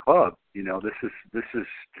counting club. You know, this is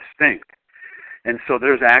distinct. And so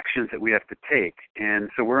there's actions that we have to take. And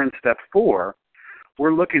so we're in step 4.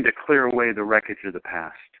 We're looking to clear away the wreckage of the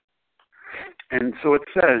past. And so it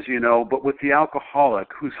says, but with the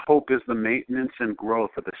alcoholic, whose hope is the maintenance and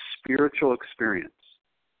growth of a spiritual experience,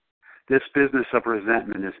 this business of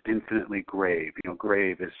resentment is infinitely grave.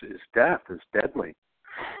 Grave is death, is deadly.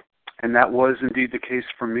 And that was indeed the case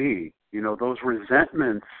for me. Those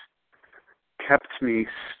resentments kept me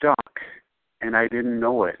stuck, and I didn't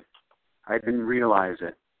know it. I didn't realize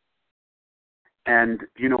it. And,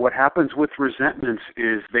 what happens with resentments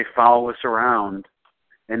is they follow us around,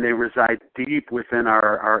 and they reside deep within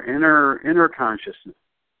our inner consciousness.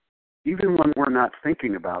 Even when we're not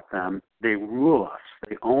thinking about them, they rule us.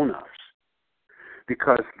 They own us.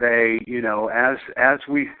 Because they, as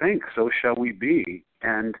we think, so shall we be.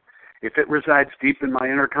 And if it resides deep in my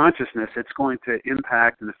inner consciousness, it's going to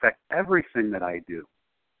impact and affect everything that I do.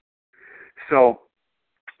 So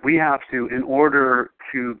we have to, in order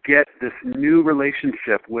to get this new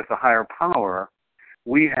relationship with a higher power,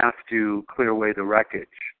 we have to clear away the wreckage.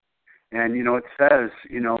 And, it says,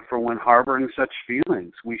 for when harboring such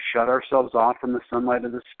feelings, we shut ourselves off from the sunlight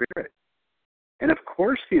of the Spirit. And of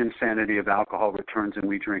course the insanity of alcohol returns and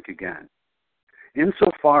we drink again.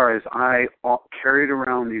 Insofar as I carried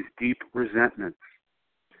around these deep resentments,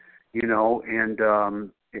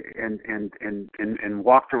 and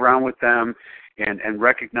walked around with them and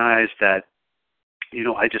recognized that,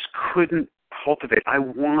 I just couldn't cultivate. I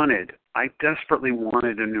desperately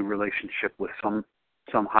wanted a new relationship with some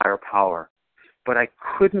higher power, but I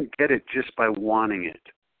couldn't get it just by wanting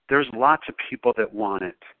it. There's lots of people that want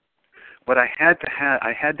it, but I had to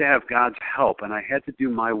have God's help, and I had to do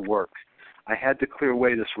my work. I had to clear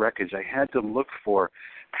away this wreckage. I had to look for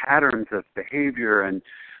patterns of behavior and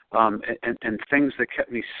things that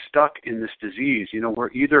kept me stuck in this disease. Where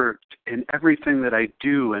either in everything that I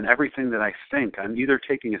do and everything that I think, I'm either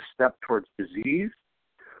taking a step towards disease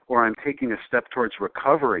or I'm taking a step towards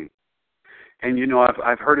recovery. And,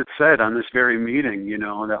 I've heard it said on this very meeting, in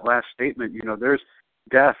that last statement, there's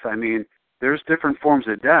death. I mean, there's different forms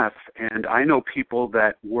of death. And I know people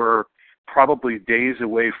that were probably days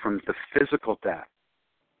away from the physical death.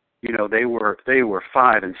 They were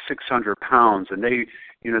 500 and 600 pounds, and the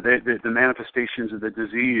manifestations of the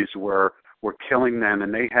disease were killing them,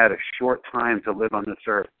 and they had a short time to live on this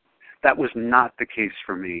earth. That was not the case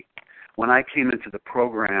for me. When I came into the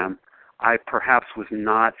program, I perhaps was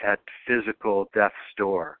not at physical death's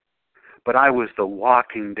door, but I was the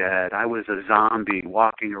walking dead. I was a zombie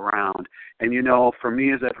walking around. And for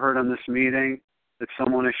me, as I've heard on this meeting that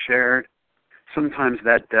someone has shared, sometimes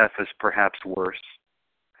that death is perhaps worse.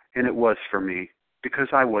 And it was for me, because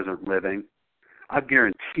I wasn't living. I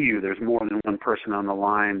guarantee you there's more than one person on the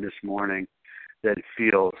line this morning that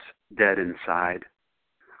feels dead inside.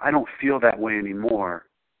 I don't feel that way anymore.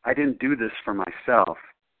 I didn't do this for myself.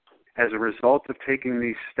 As a result of taking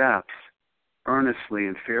these steps, earnestly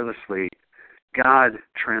and fearlessly, God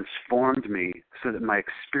transformed me so that my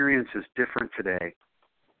experience is different today.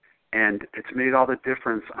 And it's made all the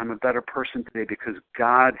difference. I'm a better person today because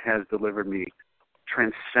God has delivered me,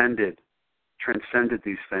 transcended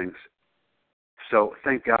these things. So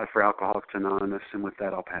thank God for Alcoholics Anonymous, and with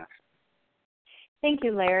that I'll pass. Thank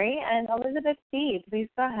you, Larry. And Elizabeth D., please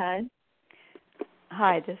go ahead.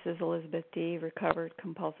 Hi, this is Elizabeth D., recovered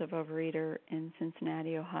compulsive overeater in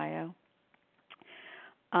Cincinnati, Ohio.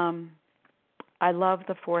 I love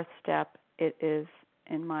the 4th step. It is,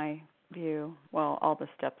 in my view, well, all the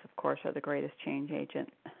steps, of course, are the greatest change agent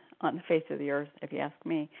on the face of the earth, if you ask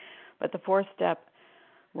me. But the 4th step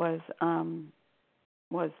was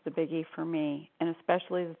the biggie for me, and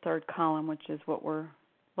especially the 3rd column, which is what we're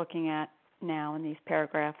looking at now in these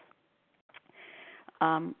paragraphs.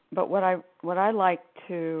 But what I like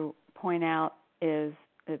to point out is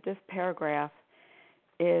that this paragraph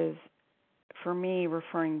is, for me,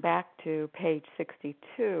 referring back to page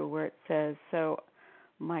 62, where it says, so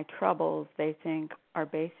my troubles, they think, are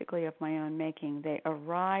basically of my own making. They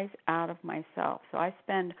arise out of myself. So I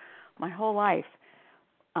spend my whole life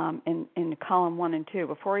in column 1 and 2.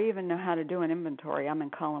 Before I even know how to do an inventory, I'm in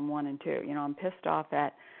column 1 and 2. I'm pissed off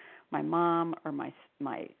at my mom or my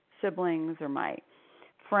siblings or my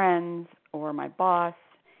friends or my boss,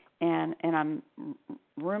 and I'm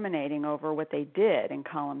ruminating over what they did in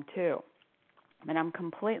column 2. And I'm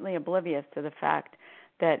completely oblivious to the fact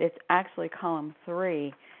that it's actually column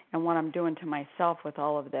 3 and what I'm doing to myself with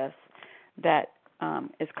all of this that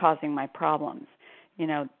is causing my problems.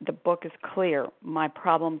 The book is clear. My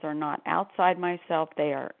problems are not outside myself.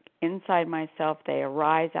 They are inside myself. They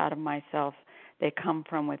arise out of myself. They come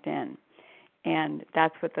from within. And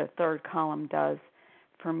that's what the third column does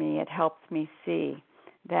for me. It helps me see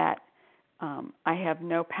that I have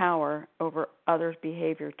no power over others'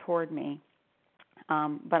 behavior toward me,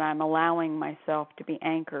 but I'm allowing myself to be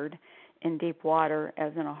anchored in deep water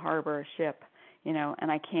as in a harbor, a ship,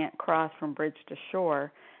 and I can't cross from bridge to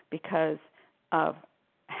shore because of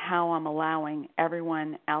how I'm allowing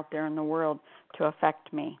everyone out there in the world to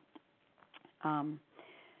affect me.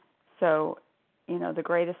 So, the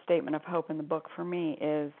greatest statement of hope in the book for me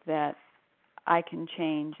is that I can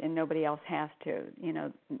change and nobody else has to.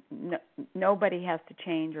 Nobody has to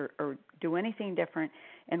change or do anything different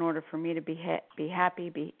in order for me to be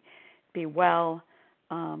happy, be well,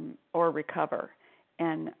 or recover.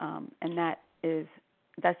 And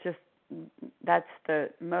that's the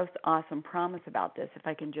most awesome promise about this. If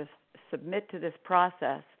I can just submit to this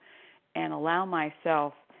process and allow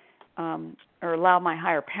myself or allow my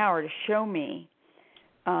higher power to show me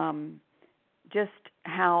just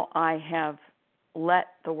how I have let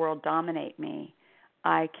the world dominate me,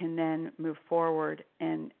 I can then move forward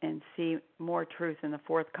and see more truth in the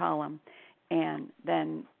fourth column and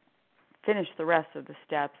then finish the rest of the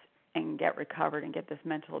steps and get recovered and get this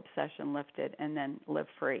mental obsession lifted and then live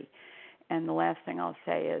free. And the last thing I'll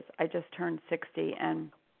say is I just turned 60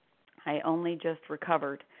 and I only just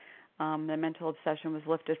recovered. The mental obsession was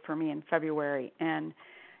lifted for me in February, and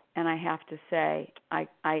I have to say, I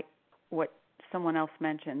what someone else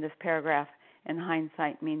mentioned, this paragraph in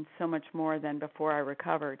hindsight means so much more than before I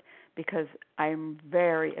recovered, because I'm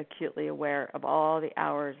very acutely aware of all the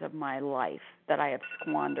hours of my life that I have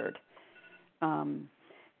squandered.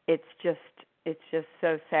 It's just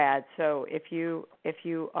so sad. So if you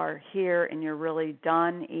are here and you're really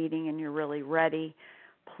done eating and you're really ready,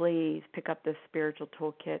 please pick up this spiritual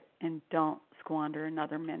toolkit and don't squander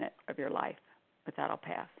another minute of your life. With that, I'll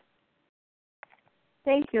pass.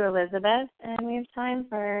 Thank you, Elizabeth. And we have time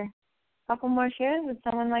for a couple more shares. Would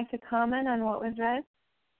someone like to comment on what was read?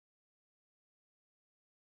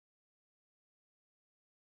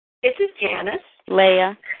 This is Janice.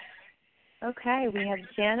 Leah. Okay, we have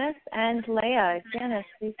Janice and Leah. Janice,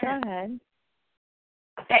 please go ahead.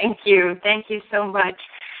 Thank you. Thank you so much.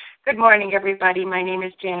 Good morning, everybody. My name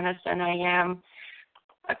is Janice, and I am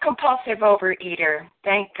a compulsive overeater.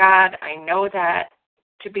 Thank God I know that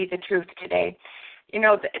to be the truth today.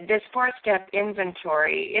 This 4-step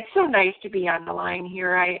inventory, it's so nice to be on the line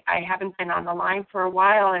here. I haven't been on the line for a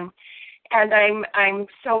while, and I'm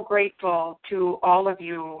so grateful to all of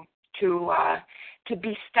you to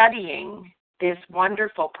be studying this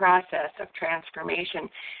wonderful process of transformation.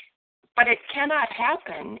 But it cannot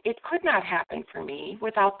happen, it could not happen for me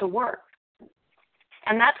without the work.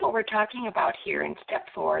 And that's what we're talking about here in step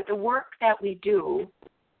 4, the work that we do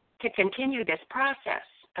to continue this process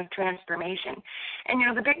of transformation.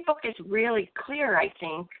 And, the big book is really clear, I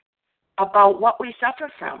think, about what we suffer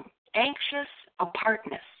from. Anxious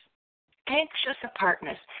apartness,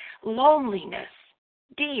 loneliness,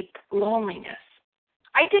 deep loneliness.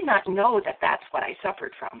 I did not know that that's what I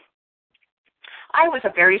suffered from. I was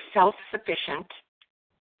a very self-sufficient,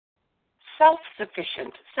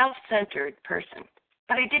 self-centered person.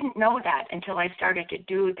 But I didn't know that until I started to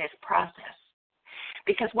do this process.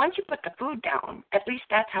 Because once you put the food down, at least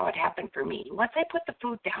that's how it happened for me. Once I put the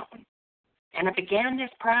food down and I began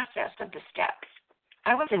this process of the steps,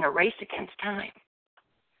 I was in a race against time.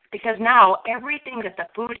 Because now everything that the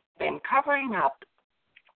food had been covering up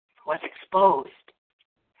was exposed.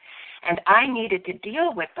 And I needed to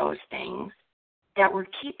deal with those things that were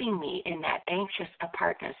keeping me in that anxious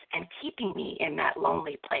apartness and keeping me in that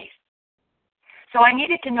lonely place. So I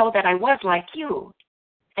needed to know that I was like you.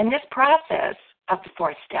 And this process of the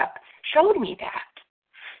 4th step showed me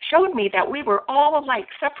that we were all alike,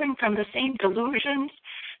 suffering from the same delusions,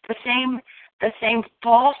 the same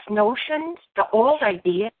false notions, the old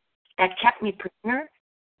ideas that kept me prisoner.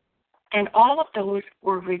 And all of those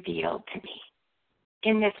were revealed to me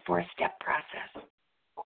in this 4-step process.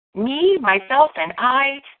 Me, myself, and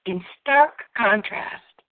I, in stark contrast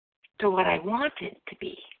to what I wanted to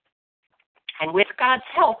be. And with God's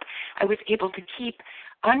help, I was able to keep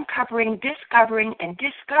uncovering, discovering, and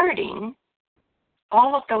discarding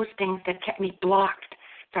all of those things that kept me blocked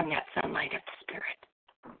from that sunlight of the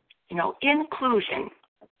Spirit. You know, inclusion,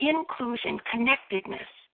 connectedness,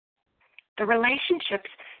 the relationships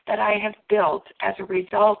that I have built as a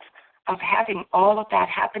result of having all of that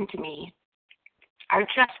happen to me are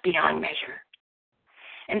just beyond measure.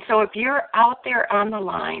 And so if you're out there on the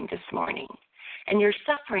line this morning and you're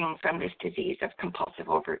suffering from this disease of compulsive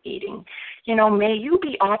overeating, you know, may you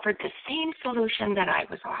be offered the same solution that I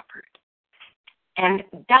was offered. And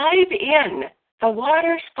dive in. The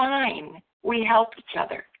water's fine. We help each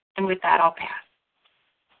other. And with that, I'll pass.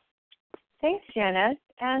 Thanks, Janice.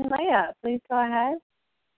 And Leah, please go ahead.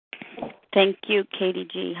 Thank you, Katie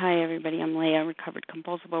G. Hi, everybody. I'm Leah, recovered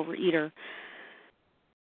compulsive overeater.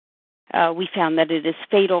 We found that it is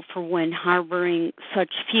fatal for when harboring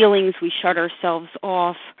such feelings, we shut ourselves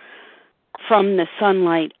off from the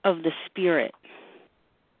sunlight of the Spirit.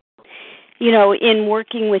 You know, in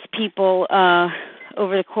working with people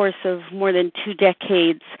over the course of more than 2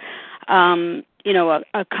 decades, you know,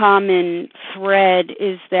 a common thread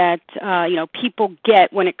is that, you know, people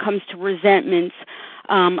get, when it comes to resentments,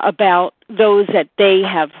 about those that they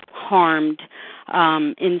have harmed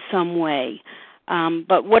in some way.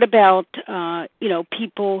 But what about, you know,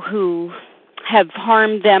 people who have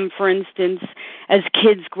harmed them, for instance, as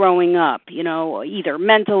kids growing up, you know, either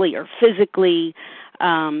mentally or physically,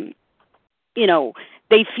 you know,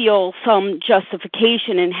 they feel some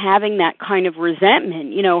justification in having that kind of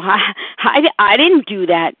resentment. You know, I didn't do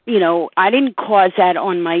that. You know, I didn't cause that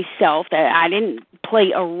on myself. I didn't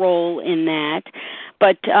play a role in that.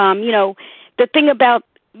 But, you know, the thing about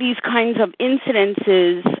these kinds of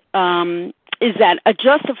incidences is that a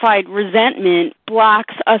justified resentment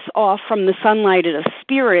blocks us off from the sunlight of the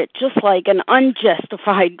Spirit, just like an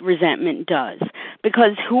unjustified resentment does,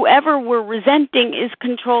 because whoever we're resenting is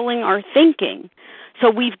controlling our thinking. So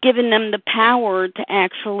we've given them the power to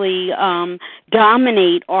actually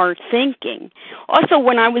dominate our thinking. Also,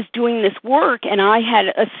 when I was doing this work and I had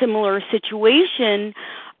a similar situation,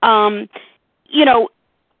 you know,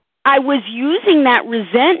 I was using that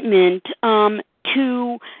resentment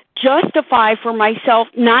to justify for myself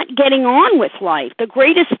not getting on with life. The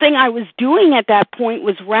greatest thing I was doing at that point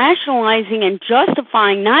was rationalizing and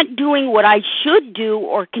justifying not doing what I should do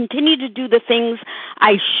or continue to do the things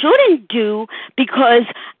I shouldn't do because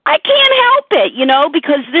I can't help it, you know,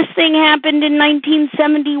 because this thing happened in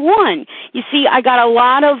 1971. You see, I got a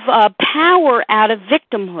lot of power out of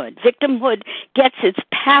victimhood. Victimhood gets its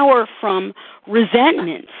power from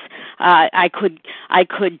resentments. I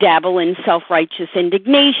could dabble in self-righteous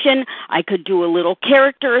indignation. I could do a little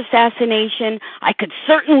character assassination. I could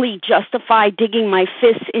certainly justify digging my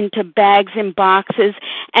fists into bags and boxes.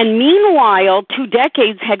 And meanwhile, 2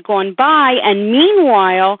 decades had gone by, and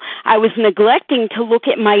meanwhile, I was neglecting to look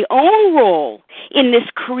at my own role in this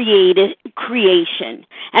creation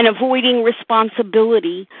and avoiding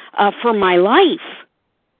responsibility for my life.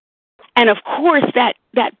 And of course, that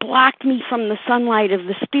blocked me from the sunlight of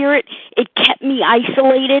the Spirit. It kept me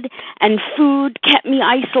isolated, and food kept me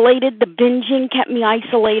isolated. The binging kept me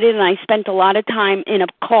isolated, and I spent a lot of time in a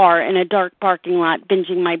car in a dark parking lot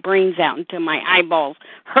binging my brains out until my eyeballs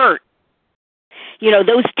hurt. You know,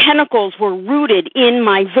 those tentacles were rooted in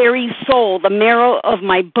my very soul. The marrow of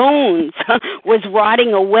my bones was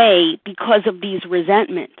rotting away because of these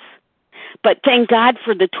resentments. But thank God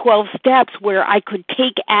for the 12 steps where I could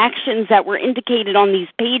take actions that were indicated on these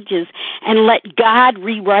pages and let God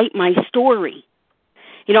rewrite my story.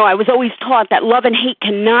 You know, I was always taught that love and hate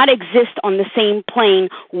cannot exist on the same plane.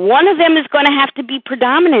 One of them is going to have to be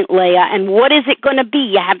predominant, Leah, and what is it going to be?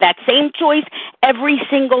 You have that same choice every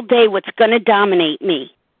single day, what's going to dominate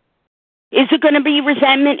me. Is it going to be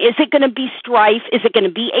resentment? Is it going to be strife? Is it going to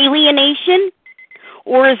be alienation?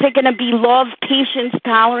 Or is it going to be love, patience,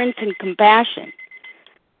 tolerance, and compassion?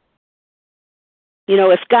 You know,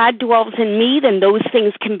 if God dwells in me, then those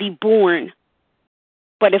things can be born.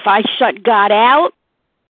 But if I shut God out,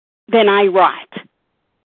 then I rot.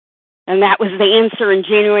 And that was the answer in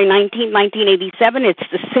January 19, 1987. It's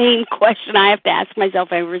the same question I have to ask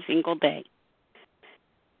myself every single day.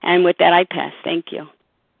 And with that, I pass. Thank you.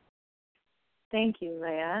 Thank you,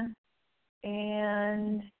 Leah.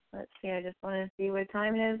 And let's see, I just want to see what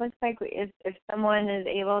time it is. Looks like if someone is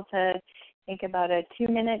able to think about a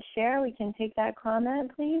 2-minute share, we can take that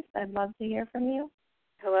comment, please. I'd love to hear from you.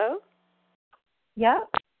 Hello? Yep.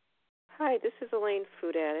 Hi, this is Elaine,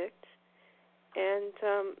 food addict. And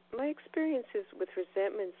my experiences with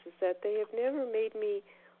resentments is that they have never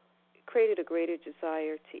created a greater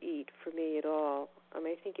desire to eat for me at all.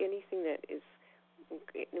 I think anything that is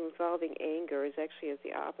involving anger actually has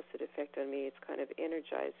the opposite effect on me. It's kind of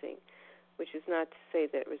energizing, which is not to say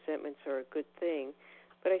that resentments are a good thing,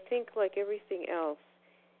 but I think like everything else,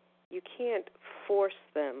 you can't force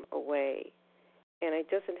them away, and it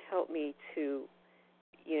doesn't help me to,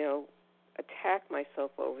 attack myself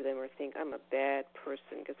over them or think I'm a bad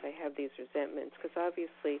person because I have these resentments, because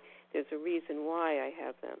obviously there's a reason why I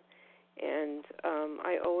have them. And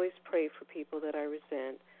I always pray for people that I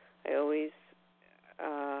resent. I always,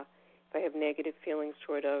 if I have negative feelings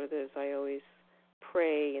toward others, I always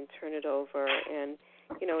pray and turn it over. And,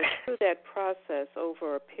 it's through that process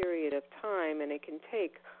over a period of time, and it can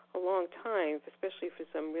take a long time, especially for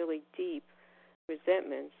some really deep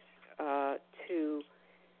resentments, to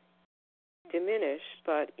diminish.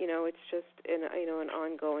 But, it's just an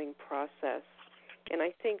ongoing process. And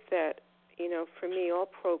I think that, for me, all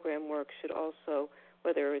program work should also,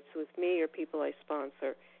 whether it's with me or people I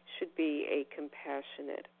sponsor, should be a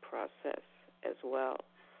compassionate process as well.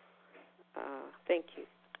 Thank you.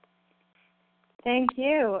 Thank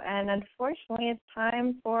you. And unfortunately, it's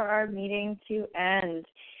time for our meeting to end.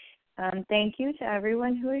 Thank you to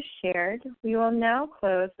everyone who has shared. We will now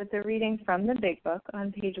close with the reading from the Big Book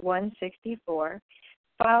on page 164,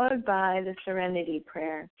 followed by the Serenity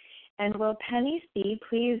Prayer. And will Penny C.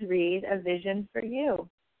 please read A Vision for You?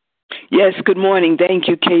 Yes, good morning. Thank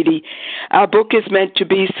you, Katie. Our book is meant to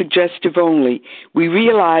be suggestive only. We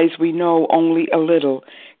realize we know only a little.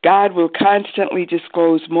 God will constantly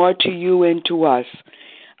disclose more to you and to us.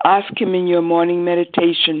 Ask Him in your morning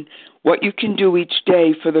meditation what you can do each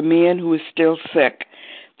day for the man who is still sick.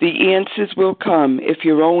 The answers will come if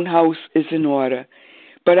your own house is in order.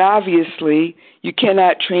 But obviously, you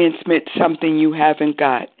cannot transmit something you haven't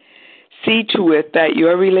got. See to it that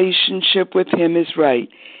your relationship with Him is right,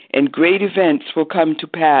 and great events will come to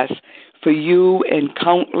pass for you and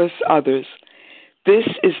countless others. This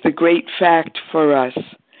is the great fact for us.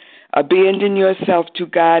 Abandon yourself to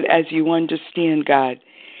God as you understand God.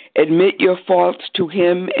 Admit your faults to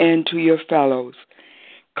Him and to your fellows.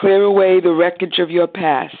 Clear away the wreckage of your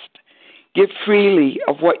past. Give freely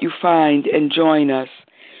of what you find and join us.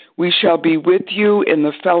 We shall be with you in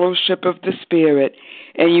the fellowship of the Spirit,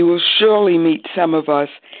 and you will surely meet some of us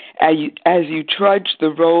as you trudge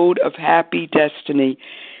the road of happy destiny.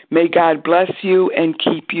 May God bless you and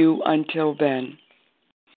keep you until then.